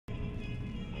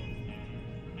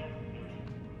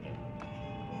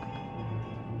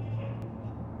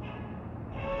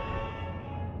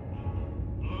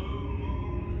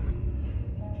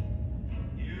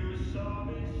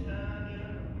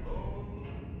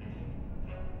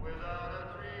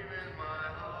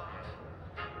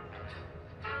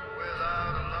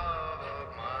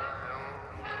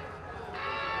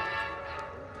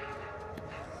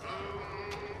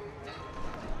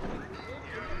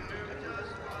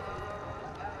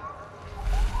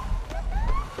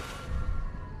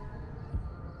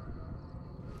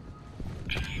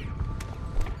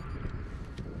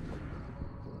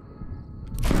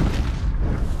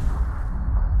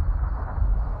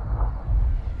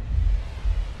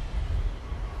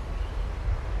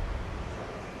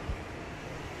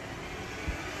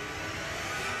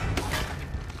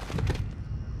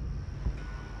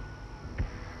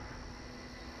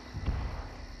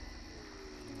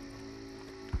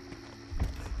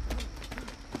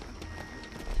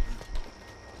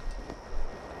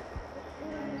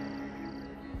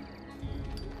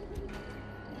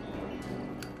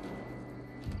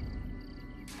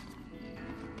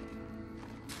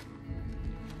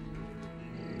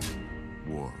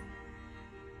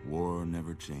war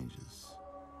never changes.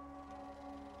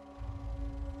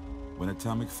 When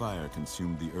atomic fire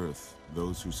consumed the Earth,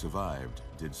 those who survived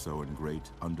did so in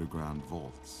great underground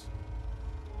vaults.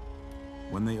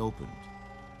 When they opened,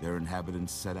 their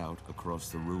inhabitants set out across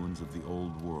the ruins of the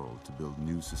old world to build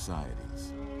new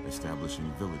societies,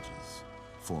 establishing villages,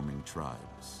 forming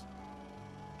tribes.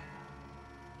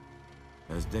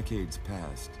 As decades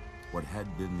passed, what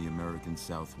had been the American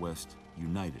Southwest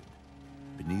united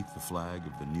beneath the flag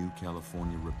of the new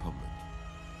California Republic,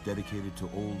 dedicated to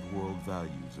old world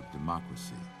values of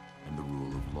democracy and the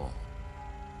rule of law.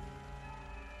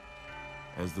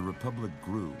 As the Republic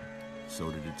grew,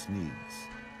 so did its needs.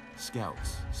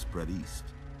 Scouts spread east,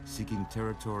 seeking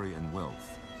territory and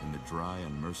wealth in the dry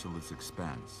and merciless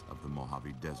expanse of the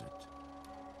Mojave Desert.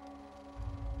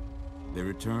 They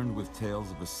returned with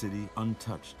tales of a city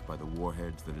untouched by the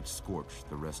warheads that had scorched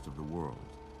the rest of the world,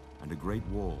 and a great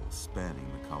wall spanning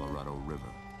the Colorado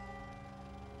River.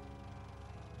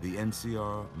 The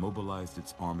NCR mobilized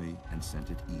its army and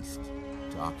sent it east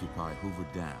to occupy Hoover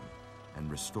Dam and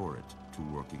restore it to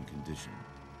working condition.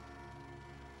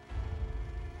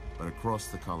 But across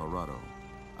the Colorado,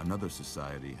 another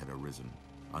society had arisen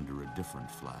under a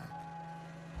different flag.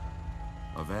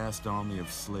 A vast army of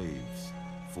slaves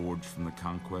forged from the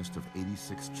conquest of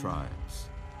 86 tribes,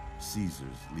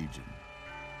 Caesar's Legion.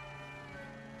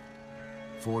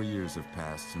 4 years have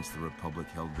passed since the Republic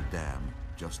held the dam,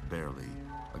 just barely,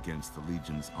 against the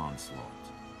Legion's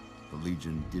onslaught. The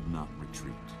Legion did not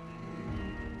retreat.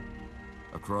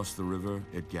 Across the river,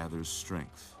 it gathers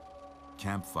strength.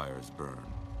 Campfires burn,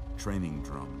 training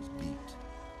drums beat.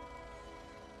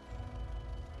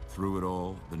 Through it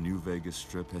all, the New Vegas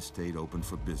Strip has stayed open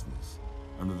for business,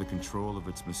 under the control of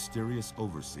its mysterious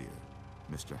overseer,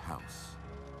 Mr. House,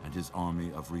 and his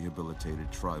army of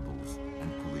rehabilitated tribals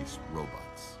and police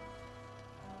robots.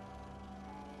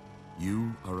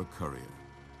 You are a courier,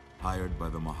 hired by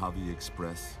the Mojave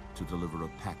Express to deliver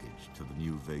a package to the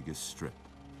New Vegas Strip.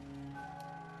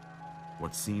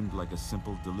 What seemed like a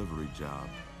simple delivery job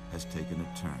has taken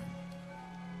a turn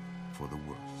for the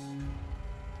worse.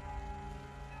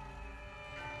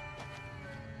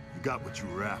 You got what you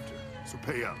were after, so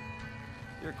pay up.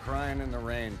 You're crying in the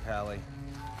rain, Pally.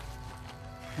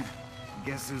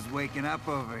 Guess who's waking up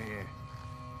over here?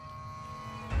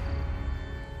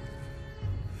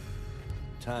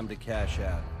 Time to cash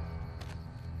out.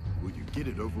 Will you get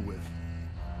it over with?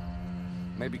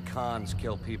 Maybe cons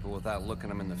kill people without looking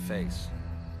them in the face.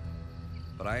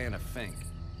 But I ain't a fink.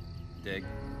 Dig?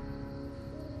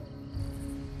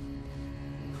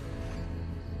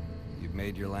 You've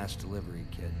made your last delivery,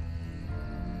 kid.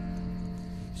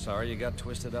 Sorry you got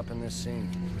twisted up in this scene.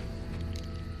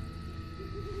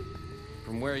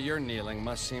 From where you're kneeling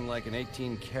must seem like an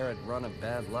 18-carat run of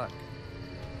bad luck.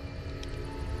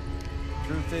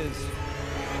 Truth is,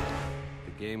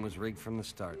 the game was rigged from the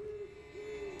start.